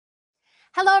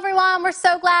Hello, everyone. We're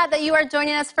so glad that you are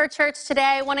joining us for church today.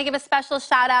 I want to give a special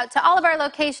shout out to all of our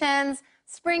locations,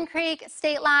 Spring Creek,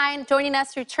 State Line, joining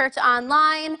us through Church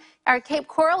Online, our Cape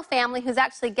Coral family who's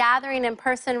actually gathering in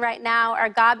person right now, our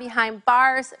God Behind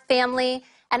Bars family,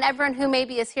 and everyone who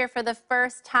maybe is here for the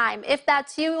first time. If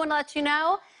that's you, we want to let you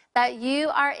know that you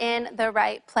are in the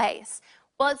right place.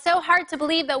 Well, it's so hard to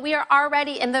believe that we are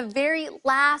already in the very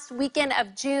last weekend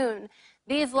of June.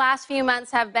 These last few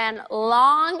months have been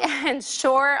long and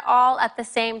short all at the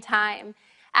same time.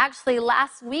 Actually,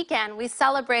 last weekend, we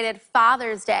celebrated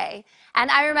Father's Day. And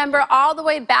I remember all the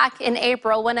way back in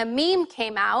April when a meme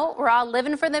came out. We're all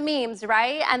living for the memes,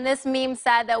 right? And this meme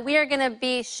said that we are going to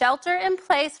be shelter in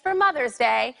place for Mother's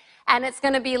Day, and it's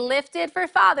going to be lifted for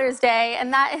Father's Day.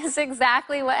 And that is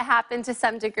exactly what happened to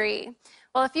some degree.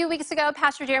 Well, a few weeks ago,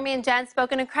 Pastor Jeremy and Jen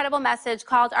spoke an incredible message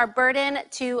called Our Burden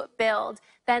to Build.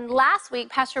 Then last week,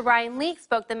 Pastor Brian Leek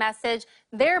spoke the message,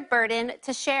 Their Burden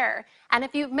to Share. And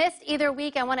if you've missed either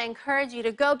week, I want to encourage you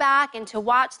to go back and to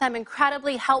watch them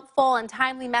incredibly helpful and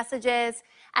timely messages.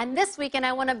 And this weekend,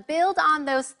 I want to build on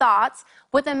those thoughts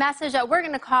with a message that we're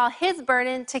going to call His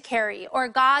Burden to Carry, or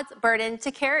God's Burden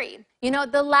to Carry. You know,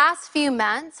 the last few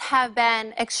months have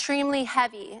been extremely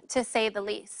heavy, to say the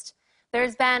least.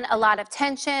 There's been a lot of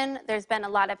tension, there's been a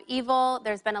lot of evil,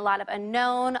 there's been a lot of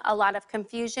unknown, a lot of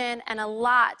confusion, and a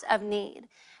lot of need.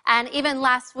 And even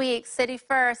last week, City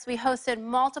First, we hosted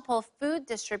multiple food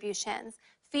distributions,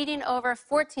 feeding over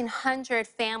 1,400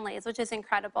 families, which is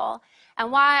incredible. And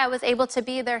while I was able to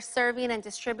be there serving and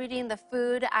distributing the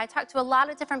food, I talked to a lot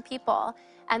of different people,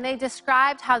 and they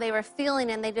described how they were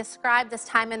feeling, and they described this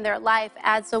time in their life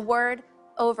as the word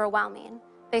overwhelming.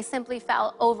 They simply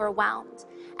felt overwhelmed.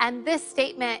 And this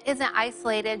statement isn't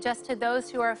isolated just to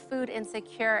those who are food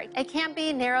insecure. It can't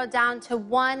be narrowed down to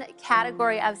one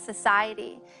category of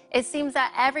society. It seems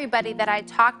that everybody that I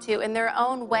talk to in their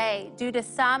own way, due to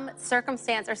some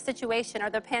circumstance or situation or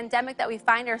the pandemic that we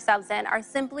find ourselves in, are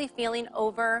simply feeling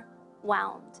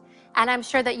overwhelmed. And I'm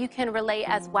sure that you can relate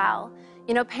as well.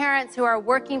 You know, parents who are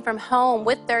working from home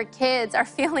with their kids are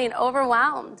feeling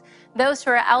overwhelmed. Those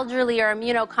who are elderly or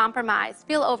immunocompromised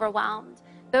feel overwhelmed.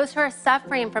 Those who are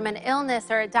suffering from an illness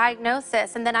or a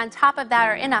diagnosis, and then on top of that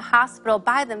are in a hospital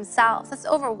by themselves, it's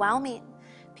overwhelming.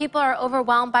 People are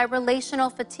overwhelmed by relational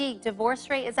fatigue. Divorce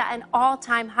rate is at an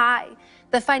all-time high.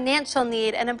 The financial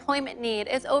need and employment need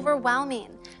is overwhelming.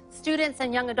 Students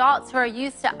and young adults who are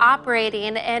used to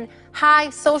operating in high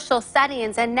social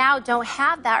settings and now don't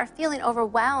have that are feeling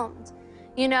overwhelmed.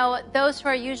 You know, those who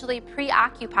are usually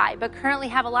preoccupied but currently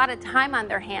have a lot of time on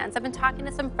their hands. I've been talking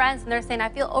to some friends and they're saying, I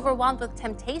feel overwhelmed with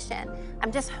temptation.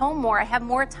 I'm just home more. I have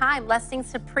more time, less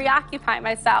things to preoccupy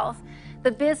myself.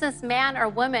 The businessman or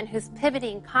woman who's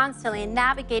pivoting constantly and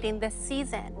navigating this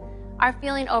season are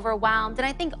feeling overwhelmed. And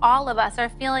I think all of us are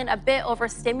feeling a bit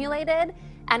overstimulated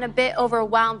and a bit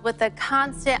overwhelmed with the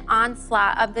constant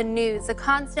onslaught of the news, the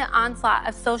constant onslaught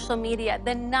of social media,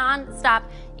 the nonstop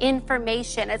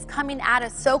information. It's coming at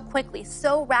us so quickly,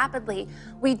 so rapidly,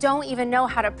 we don't even know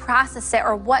how to process it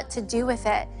or what to do with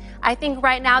it. I think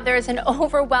right now there is an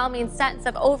overwhelming sense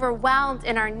of overwhelmed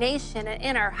in our nation and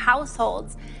in our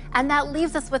households. And that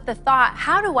leaves us with the thought,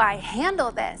 how do I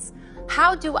handle this?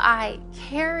 How do I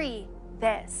carry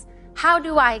this? How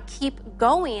do I keep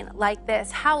going like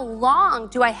this? How long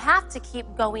do I have to keep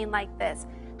going like this?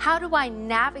 How do I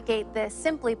navigate this?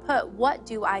 Simply put, what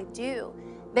do I do?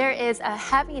 There is a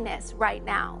heaviness right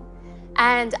now.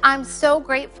 And I'm so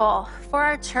grateful for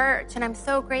our church, and I'm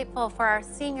so grateful for our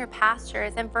senior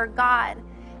pastors and for God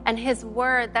and His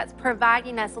word that's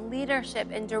providing us leadership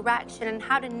and direction and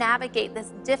how to navigate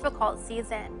this difficult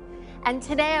season. And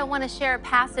today I want to share a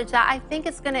passage that I think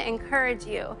is going to encourage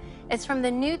you. It's from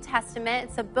the New Testament.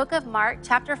 It's the book of Mark,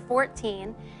 chapter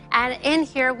 14. And in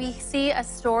here we see a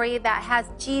story that has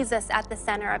Jesus at the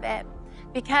center of it.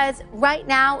 Because right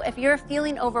now, if you're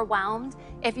feeling overwhelmed,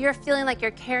 if you're feeling like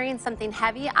you're carrying something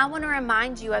heavy, I want to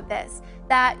remind you of this,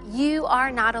 that you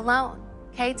are not alone.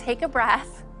 Okay, take a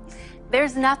breath.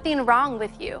 There's nothing wrong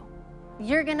with you.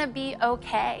 You're going to be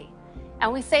okay.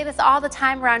 And we say this all the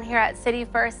time around here at City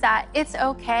First, that it's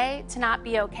okay to not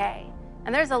be okay.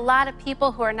 And there's a lot of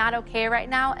people who are not okay right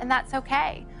now, and that's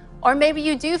okay. Or maybe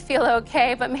you do feel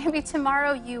okay, but maybe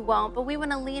tomorrow you won't. But we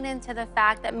want to lean into the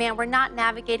fact that, man, we're not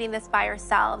navigating this by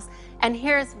ourselves. And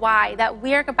here's why, that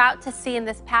we're about to see in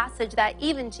this passage that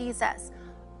even Jesus,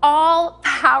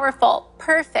 all-powerful,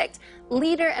 perfect,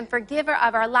 leader and forgiver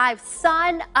of our lives,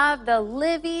 Son of the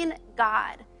living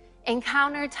God,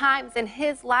 encountered times in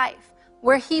His life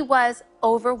where He was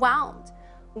overwhelmed.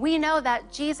 We know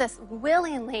that Jesus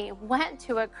willingly went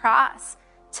to a cross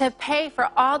to pay for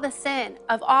all the sin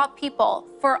of all people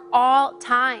for all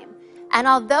time. And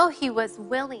although he was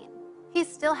willing, he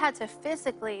still had to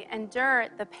physically endure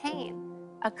the pain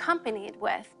accompanied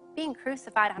with being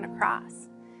crucified on a cross.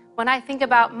 When I think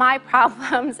about my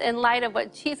problems in light of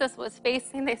what Jesus was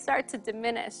facing, they start to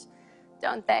diminish,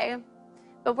 don't they?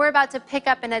 But we're about to pick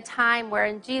up in a time where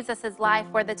in Jesus' life,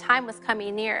 where the time was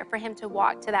coming near for him to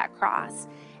walk to that cross.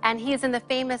 And he's in the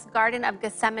famous Garden of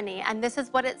Gethsemane. And this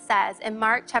is what it says in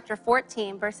Mark chapter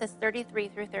 14, verses 33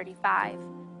 through 35.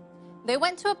 They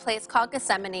went to a place called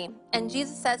Gethsemane, and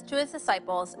Jesus says to his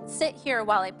disciples, "Sit here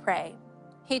while I pray."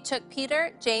 He took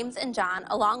Peter, James, and John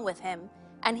along with him,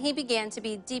 and he began to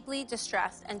be deeply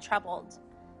distressed and troubled.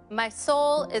 "My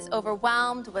soul is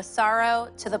overwhelmed with sorrow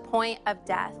to the point of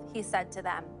death," he said to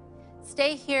them.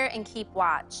 "Stay here and keep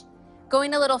watch."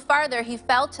 Going a little farther, he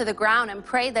fell to the ground and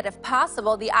prayed that if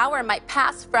possible, the hour might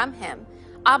pass from him.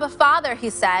 "Abba, Father," he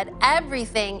said,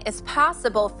 "everything is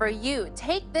possible for you.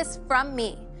 Take this from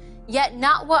me. Yet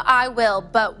not what I will,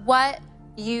 but what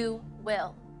you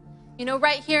will." You know,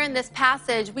 right here in this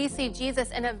passage, we see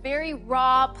Jesus in a very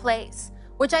raw place,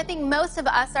 which I think most of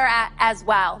us are at as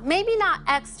well. Maybe not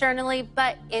externally,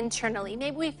 but internally.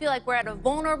 Maybe we feel like we're at a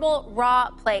vulnerable, raw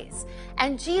place.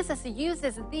 And Jesus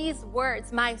uses these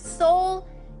words, "My soul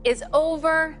is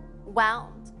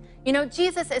overwhelmed." You know,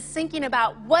 Jesus is thinking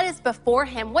about what is before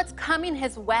him, what's coming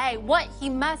his way, what he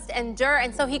must endure.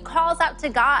 And so he calls out to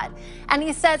God and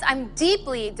he says, "I'm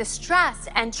deeply distressed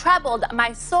and troubled.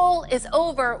 My soul is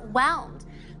overwhelmed."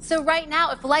 So right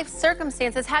now, if life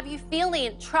circumstances have you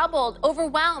feeling troubled,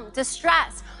 overwhelmed,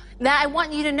 distressed, that I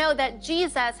want you to know that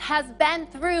Jesus has been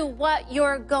through what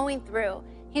you're going through.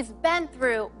 He's been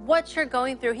through what you're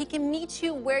going through. He can meet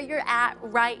you where you're at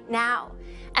right now.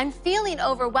 And feeling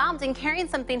overwhelmed and carrying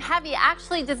something heavy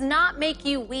actually does not make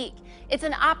you weak. It's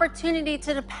an opportunity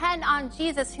to depend on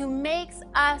Jesus, who makes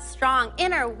us strong.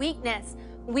 In our weakness,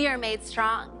 we are made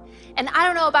strong. And I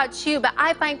don't know about you, but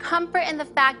I find comfort in the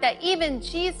fact that even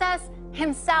Jesus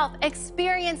himself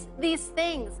experienced these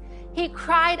things. He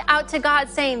cried out to God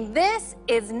saying, "This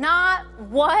is not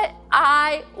what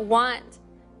I want.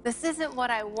 This isn't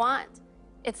what I want.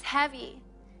 It's heavy."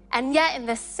 And yet in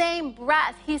the same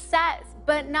breath, he says,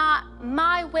 "But not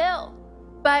my will,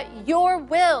 but your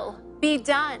will be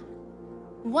done."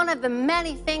 One of the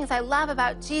many things I love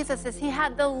about Jesus is he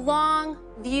had the long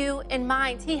view in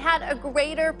mind. He had a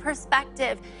greater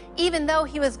perspective. Even though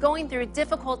he was going through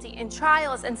difficulty and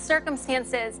trials and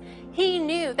circumstances, he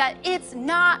knew that it's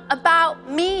not about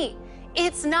me.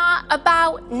 It's not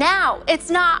about now. It's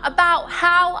not about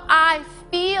how I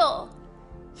feel.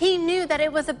 He knew that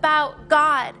it was about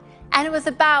God, and it was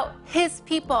about his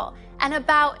people, and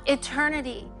about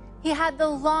eternity. He had the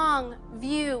long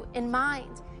view in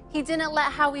mind. He didn't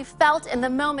let how he felt in the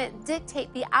moment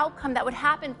dictate the outcome that would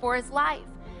happen for his life.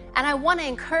 And I want to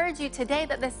encourage you today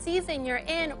that the season you're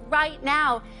in right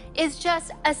now is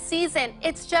just a season.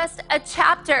 It's just a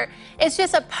chapter. It's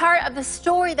just a part of the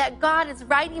story that God is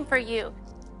writing for you.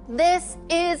 This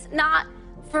is not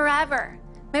forever.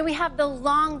 May we have the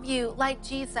long view like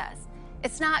Jesus.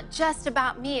 It's not just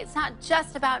about me. It's not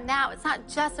just about now. It's not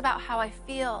just about how I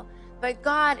feel. But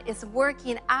God is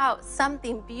working out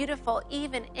something beautiful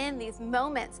even in these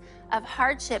moments of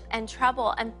hardship and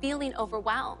trouble and feeling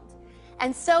overwhelmed.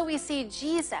 And so we see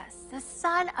Jesus, the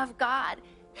Son of God,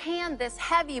 hand this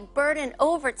heavy burden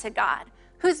over to God,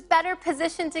 who's better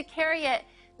positioned to carry it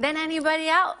than anybody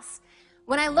else.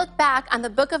 When I look back on the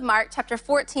book of Mark, chapter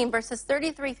 14, verses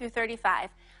 33 through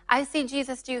 35, I see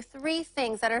Jesus do three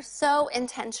things that are so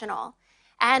intentional.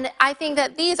 And I think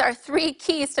that these are three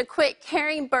keys to quit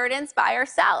carrying burdens by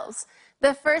ourselves.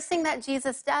 The first thing that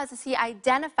Jesus does is he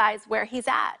identifies where he's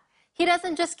at. He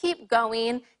doesn't just keep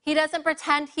going. He doesn't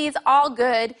pretend he's all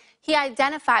good. He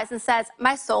identifies and says,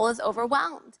 "My soul is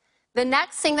overwhelmed." The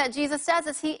next thing that Jesus does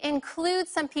is he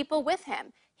includes some people with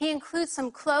him. He includes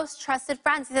some close, trusted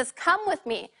friends. He says, "Come with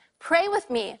me, pray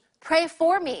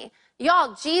for me."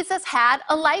 Y'all, Jesus had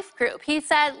a life group. He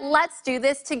said, "Let's do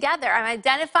this together." I'm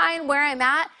identifying where I'm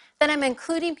at, then I'm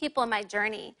including people in my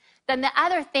journey. Then the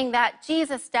other thing that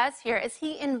Jesus does here is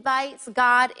he invites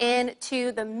God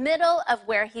into the middle of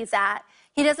where he's at.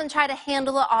 He doesn't try to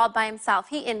handle it all by himself.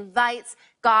 He invites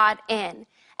God in.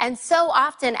 And so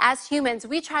often as humans,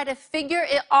 we try to figure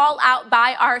it all out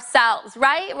by ourselves,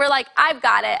 right? We're like, "I've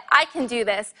got it. I can do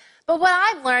this." But what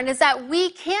I've learned is that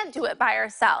we can't do it by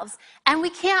ourselves. And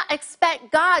we can't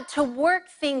expect God to work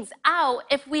things out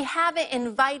if we haven't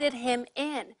invited him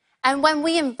in. And when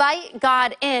we invite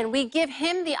God in, we give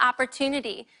him the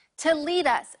opportunity to lead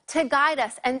us, to guide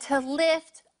us, and to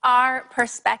lift our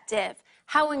perspective.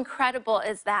 How incredible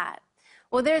is that?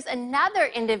 Well, there's another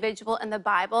individual in the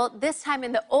Bible, this time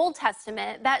in the Old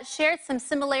Testament, that shared some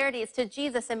similarities to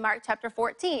Jesus in Mark chapter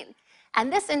 14.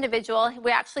 And this individual, we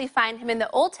actually find him in the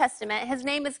Old Testament. His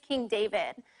name is King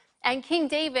David. And King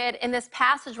David, in this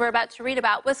passage we're about to read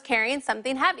about, was carrying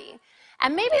something heavy.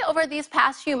 And maybe over these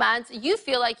past few months, you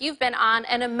feel like you've been on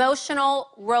an emotional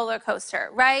roller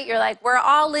coaster, right? You're like, we're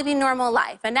all living normal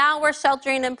life, and now we're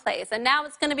sheltering in place, and now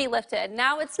it's going to be lifted.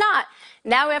 Now it's not.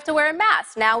 Now we have to wear a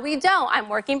mask. Now we don't. I'm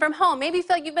working from home. Maybe you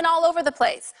feel like you've been all over the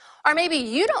place. Or maybe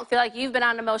you don't feel like you've been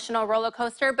on an emotional roller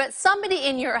coaster, but somebody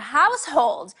in your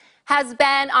household has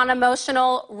been on an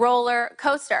emotional roller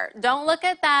coaster. Don't look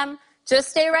at them. Just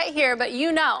stay right here, but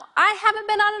you know, I haven't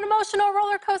been on an emotional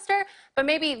roller coaster, but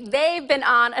maybe they've been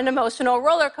on an emotional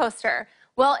roller coaster.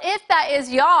 Well, if that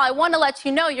is y'all, I want to let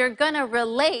you know you're going to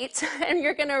relate and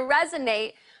you're going to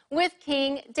resonate with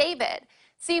King David.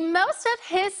 See, most of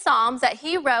his Psalms that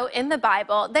he wrote in the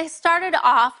Bible, they started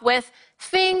off with,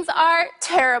 things are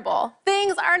terrible.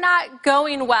 Things are not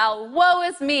going well. Woe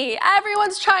is me.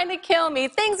 Everyone's trying to kill me.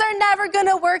 Things are never going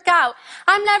to work out.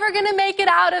 I'm never going to make it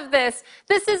out of this.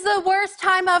 This is the worst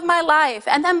time of my life.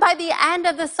 And then by the end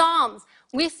of the Psalms,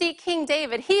 we see King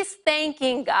David. He's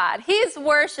thanking God. He's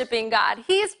worshiping God.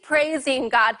 He's praising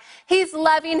God. He's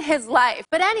loving his life.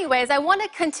 But anyways, I want to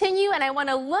continue and I want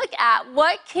to look at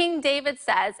what King David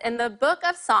says in the book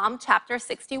of Psalm chapter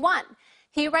 61.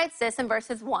 He writes this in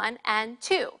verses 1 and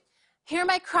 2. Hear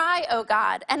my cry, O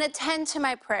God, and attend to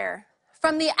my prayer.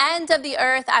 From the end of the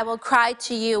earth I will cry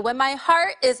to you. When my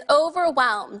heart is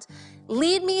overwhelmed,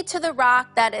 lead me to the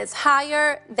rock that is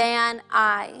higher than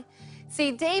I.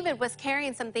 See, David was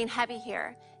carrying something heavy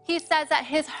here. He says that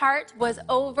his heart was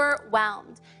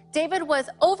overwhelmed. David was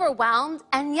overwhelmed,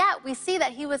 and yet we see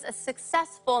that he was a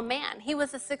successful man. He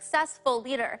was a successful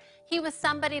leader. He was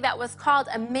somebody that was called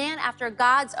a man after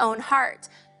God's own heart.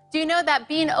 Do you know that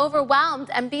being overwhelmed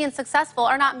and being successful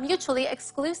are not mutually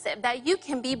exclusive, that you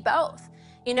can be both?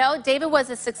 You know, David was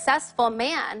a successful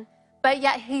man, but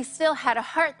yet he still had a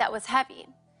heart that was heavy.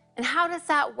 And how does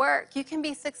that work? You can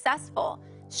be successful,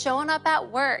 showing up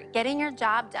at work, getting your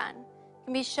job done. You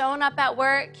can be showing up at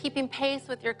work, keeping pace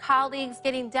with your colleagues,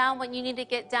 getting done what you need to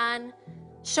get done,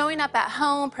 showing up at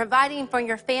home, providing for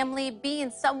your family,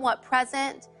 being somewhat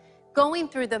present, going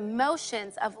through the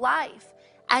motions of life,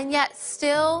 and yet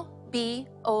still be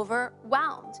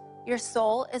overwhelmed. Your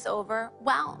soul is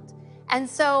overwhelmed. And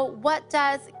so what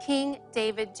does King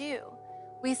David do?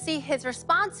 We see his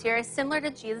response here is similar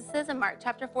to Jesus's in Mark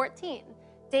chapter 14.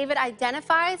 David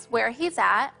identifies where he's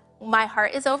at. My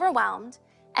heart is overwhelmed.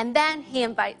 And then he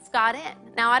invites God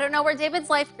in. Now, I don't know where David's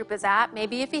life group is at.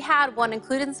 Maybe if he had one,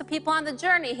 including some people on the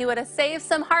journey, he would have saved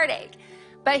some heartache.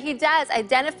 But he does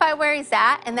identify where he's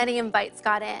at, and then he invites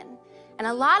God in. And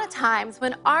a lot of times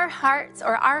when our hearts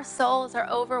or our souls are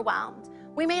overwhelmed,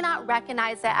 we may not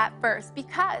recognize it at first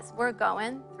because we're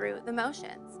going through the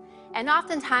motions. And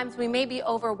oftentimes we may be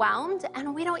overwhelmed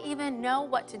and we don't even know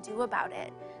what to do about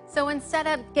it. So instead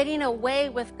of getting away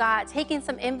with God, taking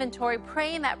some inventory,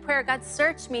 praying that prayer, God,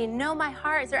 search me, know my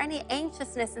heart. Is there any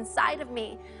anxiousness inside of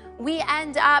me? We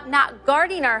end up not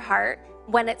guarding our heart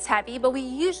when it's heavy, but we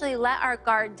usually let our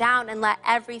guard down and let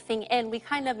everything in. We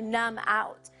kind of numb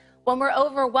out. When we're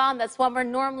overwhelmed, that's when we're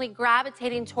normally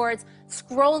gravitating towards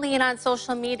scrolling on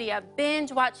social media,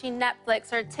 binge watching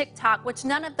Netflix or TikTok, which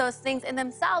none of those things in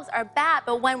themselves are bad.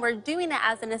 But when we're doing it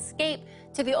as an escape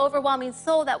to the overwhelming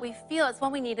soul that we feel, it's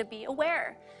when we need to be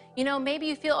aware. You know, maybe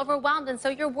you feel overwhelmed and so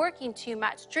you're working too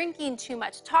much, drinking too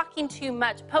much, talking too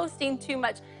much, posting too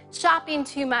much, shopping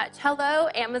too much. Hello,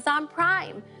 Amazon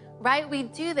Prime, right? We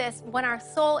do this when our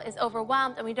soul is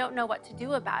overwhelmed and we don't know what to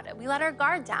do about it. We let our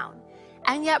guard down.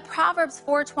 And yet Proverbs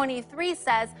 4:23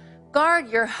 says, guard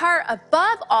your heart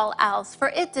above all else, for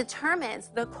it determines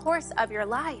the course of your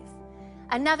life.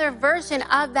 Another version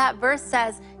of that verse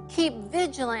says, keep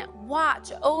vigilant,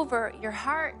 watch over your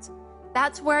heart.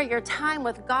 That's where your time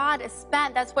with God is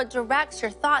spent. That's what directs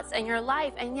your thoughts and your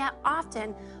life. And yet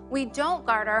often we don't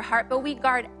guard our heart, but we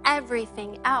guard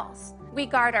everything else. We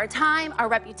guard our time, our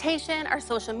reputation, our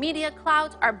social media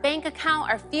clout, our bank account,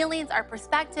 our feelings, our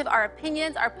perspective, our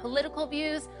opinions, our political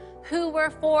views, who we're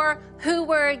for, who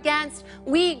we're against.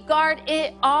 We guard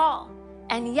it all.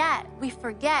 And yet we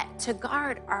forget to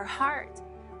guard our heart,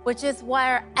 which is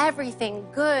where everything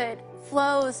good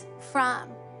flows from.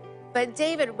 But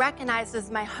David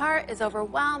recognizes my heart is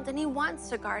overwhelmed and he wants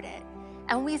to guard it.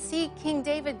 And we see King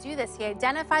David do this. He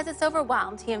identifies it's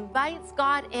overwhelmed. He invites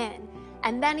God in.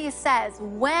 And then he says,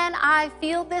 when I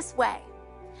feel this way,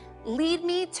 lead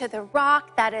me to the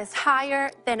rock that is higher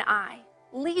than I.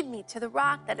 Lead me to the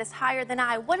rock that is higher than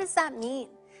I. What does that mean?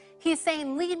 He's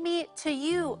saying, lead me to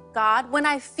you, God. When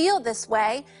I feel this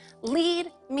way,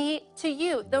 lead me to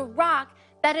you, the rock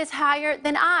that is higher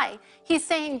than I. He's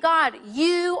saying, God,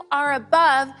 you are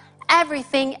above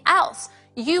everything else.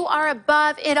 You are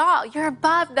above it all. You're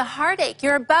above the heartache.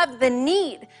 You're above the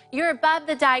need. You're above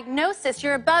the diagnosis.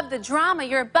 You're above the drama.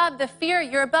 You're above the fear.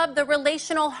 You're above the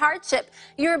relational hardship.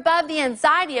 You're above the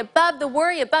anxiety, above the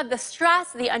worry, above the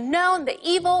stress, the unknown, the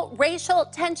evil, racial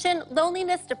tension,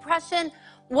 loneliness, depression,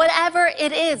 whatever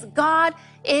it is. God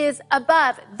is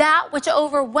above. That which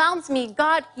overwhelms me,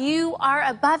 God, you are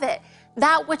above it.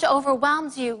 That which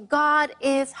overwhelms you, God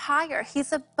is higher.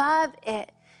 He's above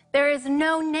it. There is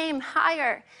no name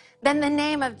higher than the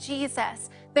name of Jesus.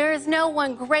 There is no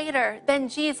one greater than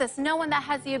Jesus, no one that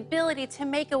has the ability to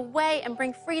make a way and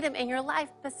bring freedom in your life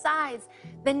besides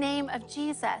the name of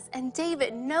Jesus. And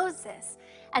David knows this.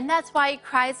 And that's why he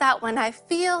cries out, when I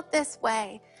feel this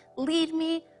way, lead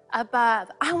me above.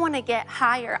 I want to get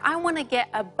higher. I want to get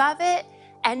above it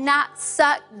and not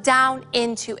suck down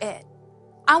into it.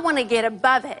 I want to get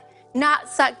above it, not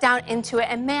sucked down into it.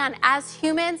 And man, as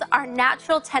humans, our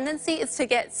natural tendency is to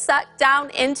get sucked down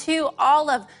into all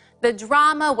of the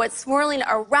drama, what's swirling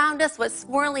around us, what's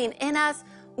swirling in us.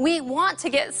 We want to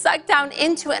get sucked down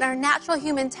into it in our natural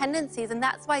human tendencies. And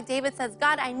that's why David says,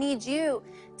 God, I need you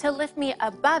to lift me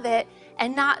above it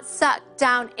and not suck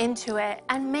down into it.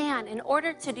 And man, in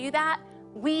order to do that,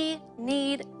 we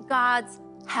need God's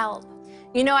help.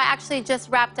 You know, I actually just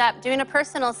wrapped up doing a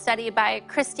personal study by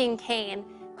Christine Caine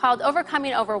called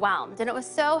Overcoming Overwhelmed, and it was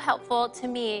so helpful to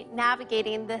me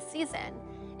navigating this season.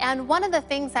 And one of the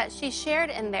things that she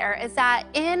shared in there is that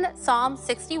in Psalm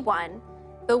 61,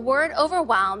 the word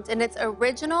overwhelmed in its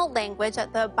original language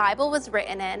that the Bible was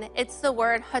written in, it's the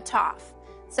word hataf.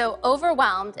 So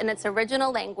overwhelmed in its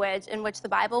original language in which the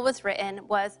Bible was written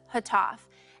was hataf.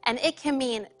 And it can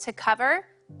mean to cover,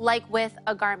 like with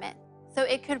a garment. So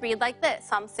it could read like this,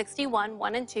 Psalm 61,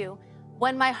 1 and 2.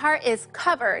 When my heart is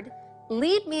covered,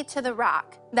 lead me to the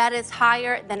rock that is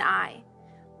higher than I.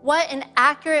 What an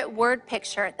accurate word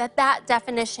picture that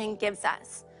definition gives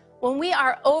us. When we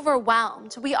are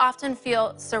overwhelmed, we often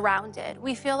feel surrounded.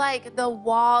 We feel like the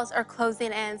walls are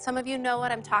closing in. Some of you know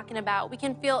what I'm talking about. We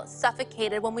can feel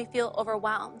suffocated when we feel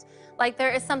overwhelmed, like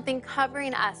there is something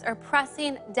covering us or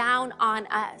pressing down on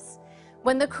us.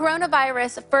 When the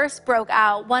coronavirus first broke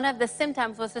out, one of the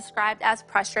symptoms was described as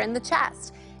pressure in the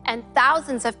chest. And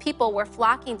thousands of people were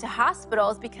flocking to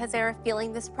hospitals because they were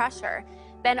feeling this pressure.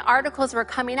 Then articles were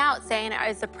coming out saying,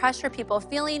 is the pressure people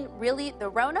feeling really the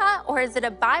Rona, or is it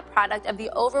a byproduct of the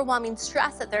overwhelming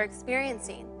stress that they're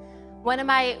experiencing? One of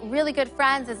my really good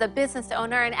friends is a business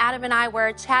owner, and Adam and I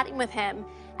were chatting with him,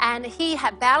 and he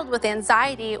had battled with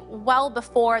anxiety well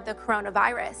before the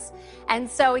coronavirus. And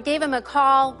so we gave him a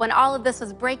call when all of this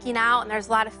was breaking out and there's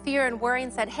a lot of fear and worry,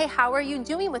 and said, hey, how are you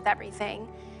doing with everything?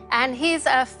 And he's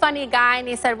a funny guy, and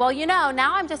he said, well, you know,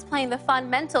 now I'm just playing the fun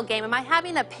mental game. Am I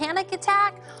having a panic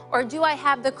attack, or do I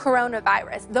have the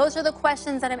coronavirus? Those are the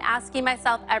questions that I'm asking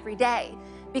myself every day,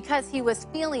 because he was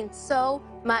feeling so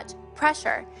much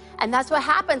pressure. And that's what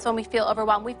happens when we feel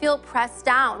overwhelmed. We feel pressed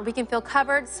down. We can feel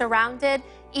covered, surrounded,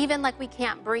 even like we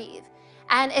can't breathe.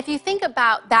 And if you think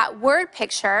about that word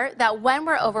picture, that when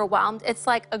we're overwhelmed, it's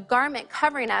like a garment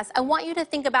covering us, I want you to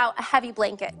think about a heavy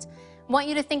blanket. I want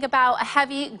you to think about a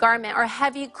heavy garment or a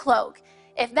heavy cloak.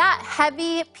 If that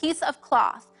heavy piece of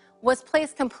cloth was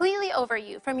placed completely over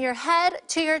you from your head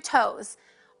to your toes,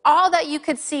 all that you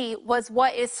could see was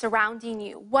what is surrounding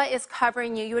you, what is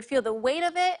covering you. You would feel the weight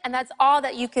of it, and that's all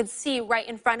that you could see right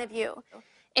in front of you.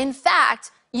 In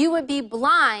fact, you would be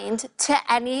blind to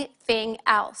anything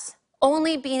else,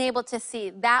 only being able to see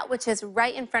that which is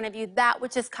right in front of you, that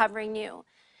which is covering you.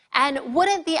 And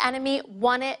wouldn't the enemy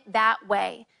want it that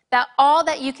way? That all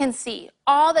that you can see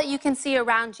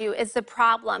around you is the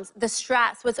problems, the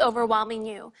stress, what's overwhelming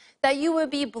you. That you would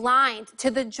be blind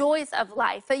to the joys of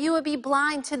life. That you would be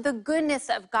blind to the goodness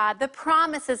of God, the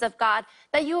promises of God.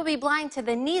 That you would be blind to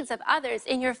the needs of others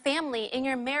in your family, in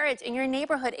your marriage, in your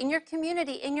neighborhood, in your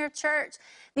community, in your church.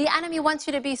 The enemy wants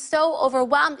you to be so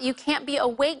overwhelmed that you can't be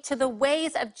awake to the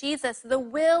ways of Jesus, the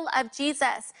will of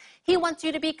Jesus. He wants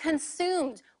you to be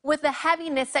consumed with the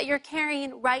heaviness that you're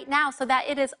carrying right now, so that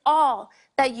it is all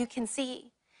that you can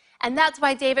see. And that's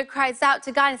why David cries out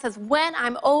to God and says, when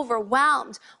I'm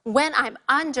overwhelmed, when I'm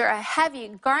under a heavy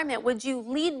garment, would you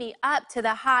lead me up to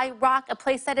the high rock, a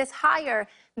place that is higher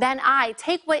than I?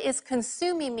 Take what is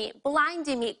consuming me,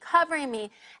 blinding me, covering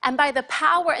me, and by the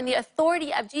power and the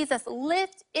authority of Jesus,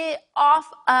 lift it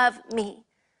off of me.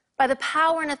 By the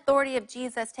power and authority of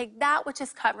Jesus, take that which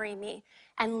is covering me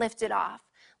and lift it off.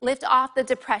 Lift off the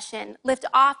depression, lift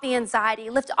off the anxiety,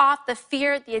 lift off the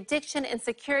fear, the addiction,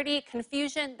 insecurity,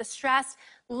 confusion, the stress.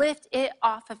 Lift it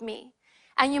off of me.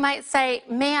 And you might say,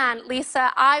 man,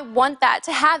 Lisa, I want that,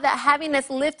 to have that heaviness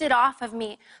lifted off of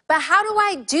me. But how do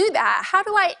I do that? How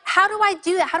do I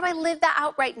do that? How do I live that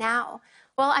out right now?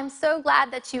 Well, I'm so glad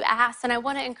that you asked, and I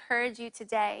want to encourage you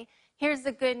today. Here's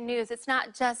the good news. It's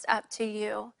not just up to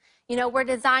you. You know, we're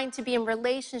designed to be in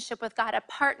relationship with God, a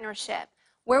partnership,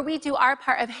 where we do our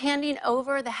part of handing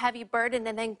over the heavy burden,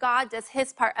 and then God does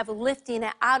his part of lifting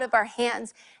it out of our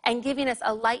hands and giving us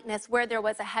a lightness where there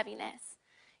was a heaviness.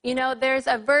 You know, there's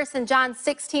a verse in John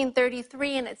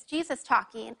 16:33, and it's Jesus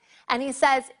talking, and he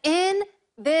says, in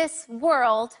this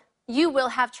world, you will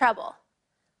have trouble.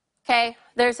 Okay,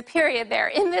 there's a period there.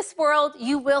 In this world,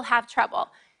 you will have trouble.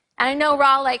 And I know we're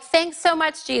all like, thanks so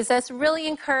much, Jesus, really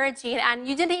encouraging. And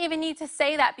you didn't even need to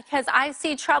say that, because I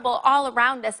see trouble all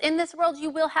around us. In this world,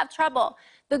 you will have trouble.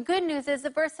 The good news is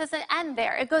the verse doesn't end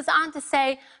there. It goes on to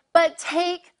say, but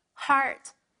take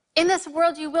heart. In this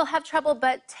world, you will have trouble,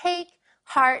 but take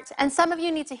heart. And some of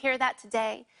you need to hear that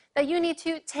today, that you need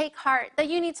to take heart, that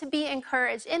you need to be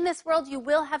encouraged. In this world, you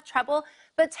will have trouble,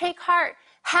 but take heart.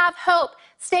 Have hope.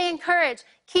 Stay encouraged.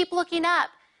 Keep looking up.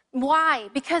 Why?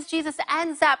 Because Jesus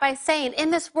ends that by saying, in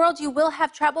this world you will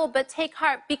have trouble, but take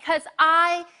heart, because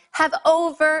I have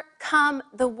overcome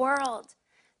the world.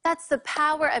 That's the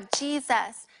power of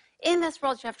Jesus. In this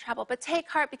world you have trouble, but take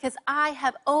heart, because I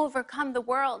have overcome the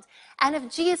world. And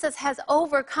if Jesus has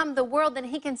overcome the world, then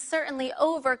he can certainly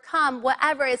overcome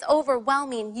whatever is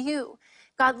overwhelming you.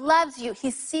 God loves you. He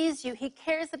sees you. He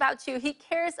cares about you. He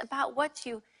cares about what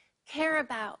you care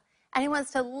about. And he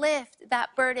wants to lift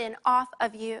that burden off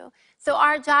of you. So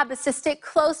our job is to stick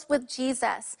close with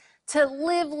Jesus, to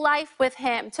live life with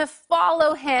him, to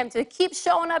follow him, to keep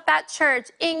showing up at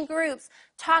church, in groups,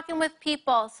 talking with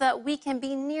people, so that we can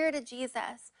be near to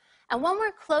Jesus. And when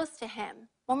we're close to him,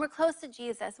 when we're close to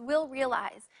Jesus, we'll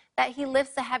realize that he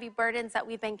lifts the heavy burdens that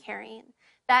we've been carrying,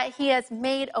 that he has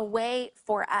made a way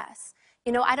for us.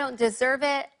 You know, I don't deserve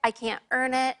it. I can't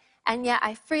earn it. And yet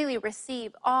I freely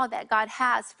receive all that God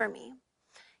has for me.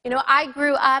 You know, I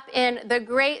grew up in the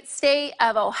great state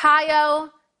of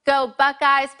Ohio. Go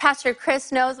Buckeyes. Pastor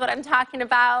Chris knows what I'm talking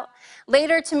about.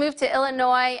 Later to move to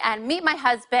Illinois and meet my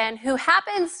husband, who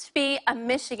happens to be a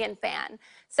Michigan fan.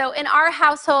 So in our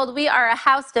household, we are a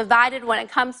house divided when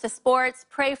it comes to sports.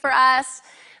 Pray for us.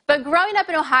 But growing up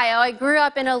in Ohio, I grew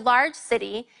up in a large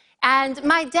city. And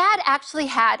my dad actually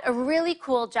had a really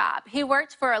cool job. He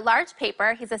worked for a large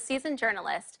paper. He's a seasoned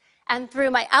journalist. And through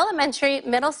my elementary,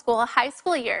 middle school, high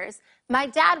school years, my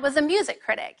dad was a music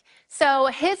critic. So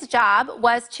his job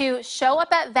was to show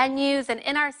up at venues. And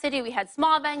in our city, we had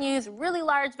small venues, really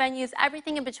large venues,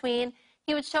 everything in between.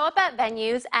 He would show up at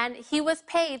venues, and he was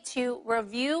paid to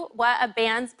review what a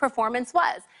band's performance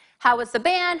was. How was the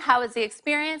band? How was the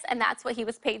experience? And that's what he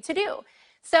was paid to do.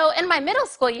 So in my middle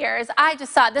school years, I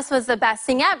just thought this was the best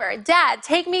thing ever. Dad,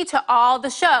 take me to all the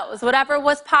shows, whatever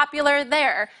was popular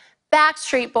there.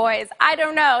 Backstreet Boys, I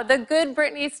don't know, the good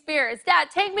Britney Spears. Dad,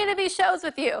 take me to these shows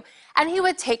with you. And he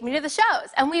would take me to the shows,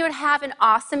 and we would have an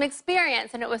awesome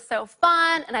experience, and it was so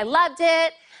fun, and I loved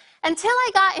it. Until I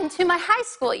got into my high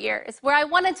school years, where I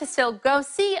wanted to still go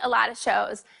see a lot of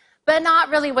shows, but not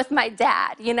really with my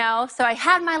dad, you know? So I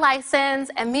had my license,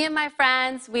 and me and my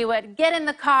friends, we would get in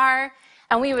the car,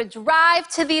 and we would drive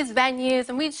to these venues,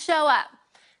 and we'd show up.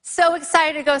 So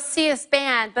excited to go see this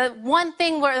band. But one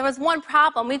thing, where there was one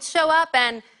problem. We'd show up,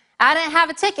 and I didn't have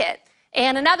a ticket.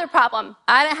 And another problem,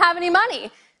 I didn't have any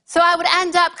money. So I would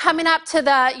end up coming up to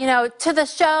the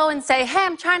show and say, hey,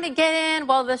 I'm trying to get in.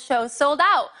 Well, the show's sold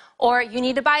out. Or you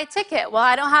need to buy a ticket. Well,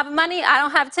 I don't have money. I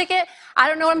don't have a ticket. I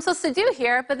don't know what I'm supposed to do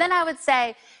here. But then I would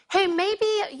say, hey, maybe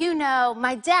you know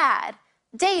my dad,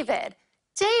 David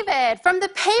from the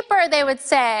paper, they would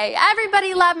say.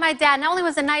 Everybody loved my dad. Not only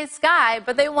was a nice guy,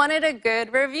 but they wanted a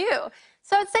good review.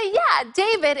 So I'd say, yeah,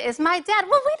 David is my dad.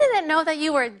 Well, we didn't know that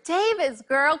you were David's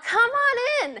girl. Come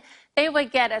on in. They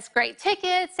would get us great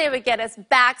tickets. They would get us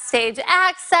backstage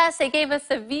access. They gave us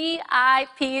a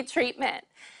VIP treatment.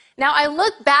 Now, I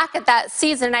look back at that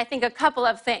season, and I think a couple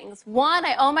of things. One,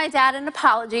 I owe my dad an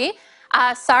apology.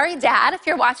 Sorry, Dad, if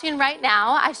you're watching right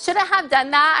now. I shouldn't have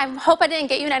done that. I hope I didn't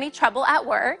get you in any trouble at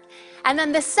work. And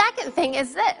then the second thing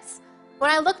is this. When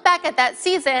I look back at that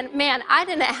season, man, I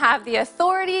didn't have the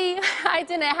authority. I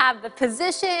didn't have the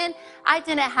position. I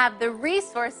didn't have the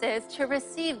resources to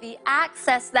receive the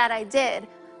access that I did.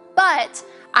 But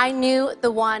I knew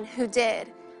the one who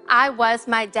did. I was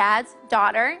my dad's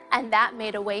daughter, and that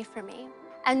made a way for me.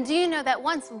 And do you know that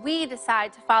once we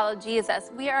decide to follow Jesus,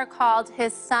 we are called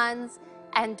his sons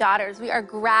and daughters. We are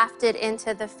grafted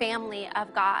into the family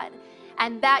of God.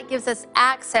 And that gives us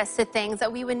access to things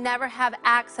that we would never have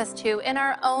access to in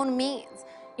our own means.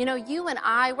 You know, you and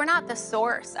I, we're not the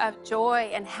source of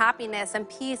joy and happiness and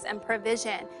peace and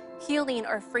provision, healing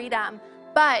or freedom,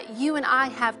 but you and I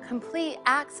have complete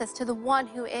access to the one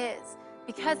who is.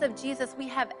 Because of Jesus, we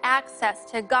have access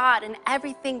to God and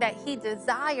everything that he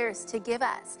desires to give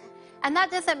us. And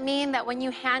that doesn't mean that when you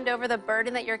hand over the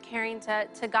burden that you're carrying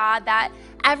to God, that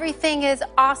everything is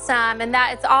awesome and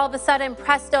that it's all of a sudden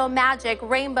presto magic,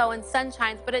 rainbow and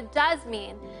sunshines. But it does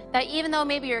mean that even though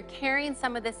maybe you're carrying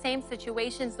some of the same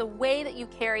situations, the way that you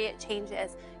carry it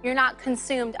changes. You're not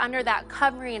consumed under that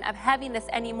covering of heaviness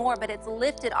anymore, but it's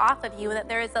lifted off of you, that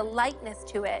there is a lightness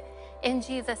to it in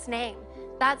Jesus' name.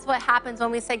 That's what happens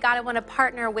when we say, God, I want to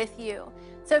partner with you.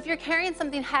 So if you're carrying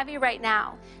something heavy right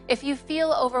now, if you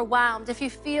feel overwhelmed, if you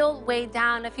feel weighed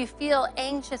down, if you feel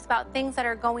anxious about things that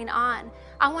are going on,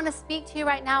 I want to speak to you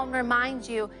right now and remind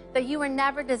you that you were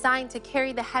never designed to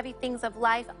carry the heavy things of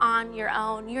life on your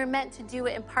own. You're meant to do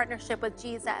it in partnership with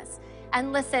Jesus.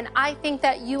 And listen, I think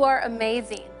that you are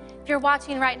amazing. If you're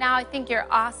watching right now, I think you're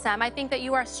awesome. I think that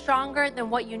you are stronger than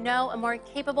what you know and more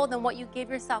capable than what you give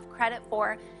yourself credit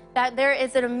for. That there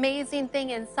is an amazing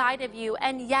thing inside of you.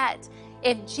 And yet,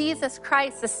 if Jesus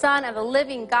Christ, the Son of the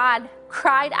living God,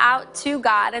 cried out to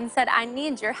God and said, I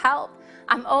need your help,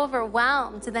 I'm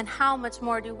overwhelmed, then how much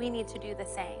more do we need to do the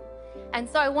same? And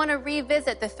so I want to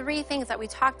revisit the 3 things that we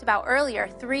talked about earlier,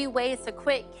 3 ways to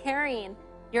quit carrying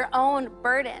your own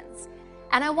burdens.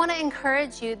 And I want to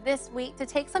encourage you this week to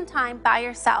take some time by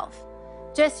yourself,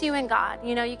 just you and God.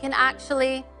 You know, you can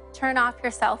actually turn off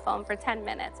your cell phone for 10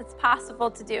 minutes. It's possible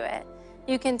to do it.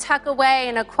 You can tuck away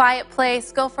in a quiet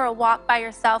place, go for a walk by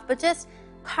yourself, but just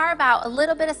carve out a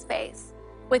little bit of space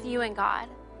with you and God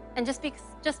and just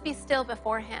be still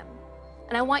before him.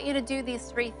 And I want you to do these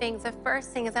 3 things. The first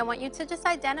thing is I want you to just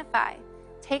identify.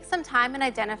 Take some time and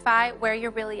identify where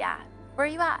you're really at. Where are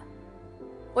you at?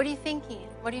 What are you thinking?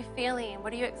 What are you feeling?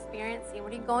 What are you experiencing?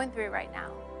 What are you going through right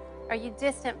now? Are you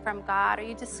distant from God? Are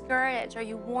you discouraged? Are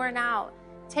you worn out?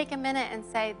 Take a minute and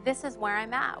say, this is where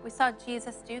I'm at. We saw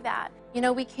Jesus do that. You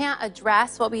know, we can't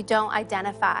address what we don't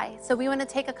identify. So we want to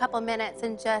take a couple minutes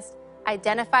and just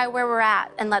identify where we're at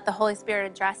and let the Holy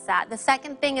Spirit address that. The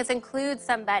second thing is include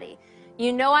somebody.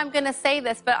 You know I'm going to say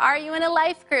this, but are you in a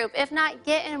life group? If not,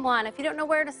 get in one. If you don't know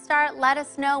where to start, let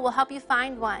us know. We'll help you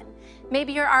find one.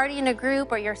 Maybe you're already in a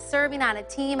group or you're serving on a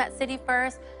team at City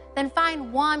First. Then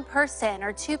find 1 person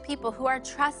or 2 people who are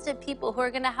trusted people who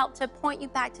are going to help to point you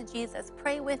back to Jesus,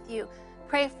 pray with you,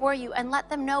 pray for you, and let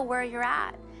them know where you're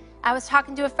at. I was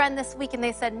talking to a friend this week and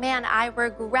they said, man, I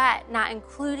regret not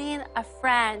including a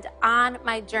friend on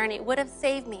my journey. It would have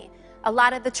saved me a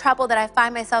lot of the trouble that I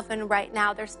find myself in right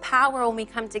now. There's power when we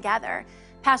come together.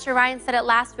 Pastor Ryan said it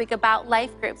last week about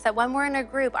life groups, that when we're in a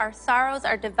group, our sorrows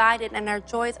are divided and our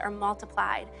joys are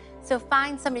multiplied. So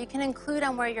find somebody you can include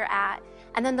on where you're at.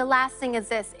 And then the last thing is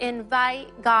this,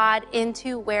 invite God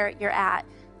into where you're at.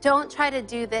 Don't try to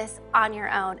do this on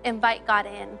your own. Invite God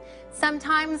in.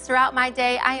 Sometimes throughout my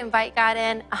day, I invite God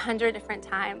in 100 different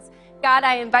times. God,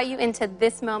 I invite you into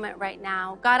this moment right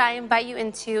now. God, I invite you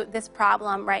into this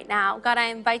problem right now. God, I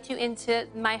invite you into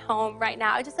my home right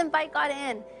now. I just invite God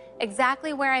in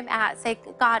exactly where I'm at. Say,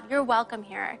 God, you're welcome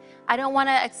here. I don't want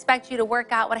to expect you to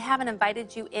work out what I haven't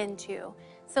invited you into.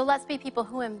 So let's be people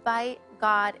who invite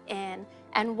God in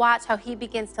and watch how he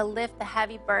begins to lift the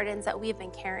heavy burdens that we've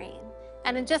been carrying.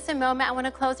 And in just a moment, I want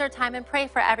to close our time and pray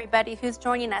for everybody who's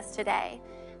joining us today.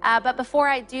 But before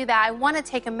I do that, I want to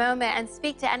take a moment and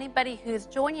speak to anybody who's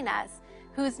joining us,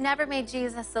 who's never made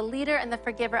Jesus the leader and the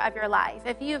forgiver of your life.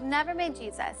 If you've never made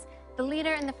Jesus the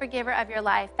leader and the forgiver of your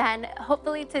life, then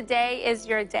hopefully today is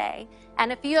your day.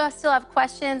 And if you still have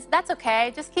questions, that's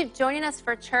okay. Just keep joining us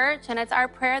for church, and it's our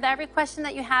prayer that every question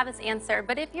that you have is answered.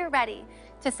 But if you're ready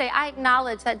to say, I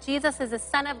acknowledge that Jesus is the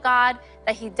Son of God,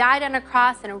 that he died on a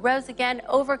cross and rose again,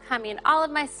 overcoming all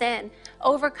of my sin,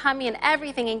 overcoming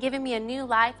everything and giving me a new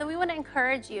life, then we want to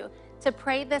encourage you to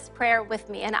pray this prayer with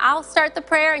me. And I'll start the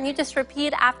prayer and you just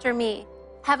repeat after me.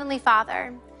 Heavenly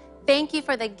Father, thank you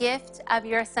for the gift of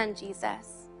your Son,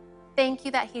 Jesus. Thank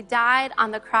you that he died on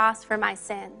the cross for my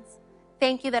sins.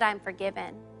 Thank you that I'm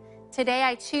forgiven. Today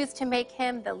I choose to make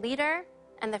him the leader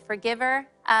and the forgiver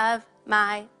of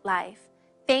my life.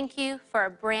 Thank you for a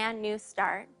brand new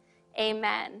start.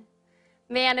 Amen.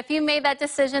 Man, if you made that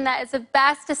decision, that is the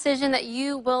best decision that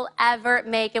you will ever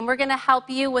make. And we're going to help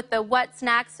you with the what's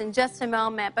next in just a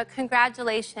moment. But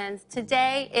congratulations.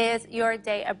 Today is your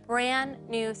day, a brand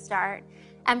new start.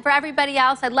 And for everybody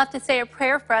else, I'd love to say a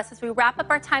prayer for us as we wrap up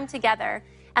our time together.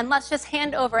 And let's just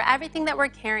hand over everything that we're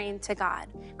carrying to God.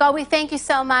 God, we thank you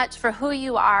so much for who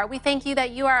you are. We thank you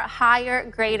that you are higher,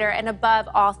 greater, and above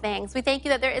all things. We thank you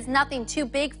that there is nothing too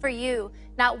big for you,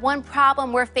 not one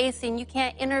problem we're facing you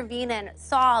can't intervene in,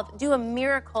 solve, do a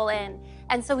miracle in.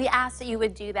 And so we ask that you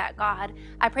would do that, God.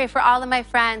 I pray for all of my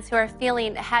friends who are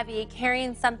feeling heavy,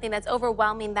 carrying something that's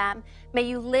overwhelming them. May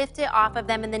you lift it off of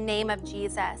them in the name of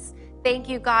Jesus. Thank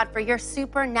you, God, for your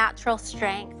supernatural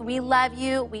strength. We love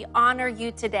you. We honor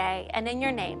you today. And in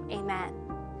your name, amen.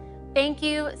 Thank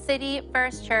you, City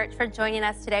First Church, for joining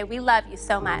us today. We love you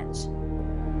so much.